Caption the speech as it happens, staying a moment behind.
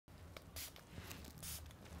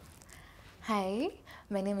Hi,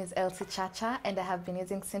 my name is Elsie Chacha and I have been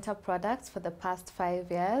using CINTA products for the past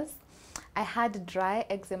 5 years. I had dry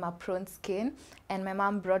eczema prone skin and my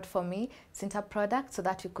mom brought for me CINTA products so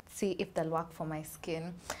that we could see if they'll work for my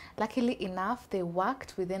skin. Luckily enough, they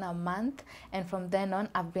worked within a month, and from then on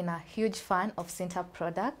I've been a huge fan of CINTA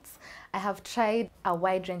products. I have tried a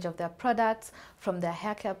wide range of their products, from their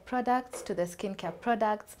hair care products to the skincare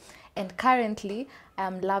products, and currently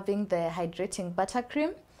I'm loving the hydrating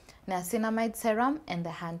buttercream, niacinamide serum, and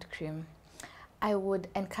the hand cream. I would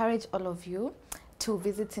encourage all of you to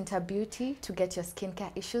visit CINTA Beauty to get your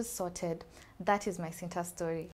skincare issues sorted. That is my CINTA story.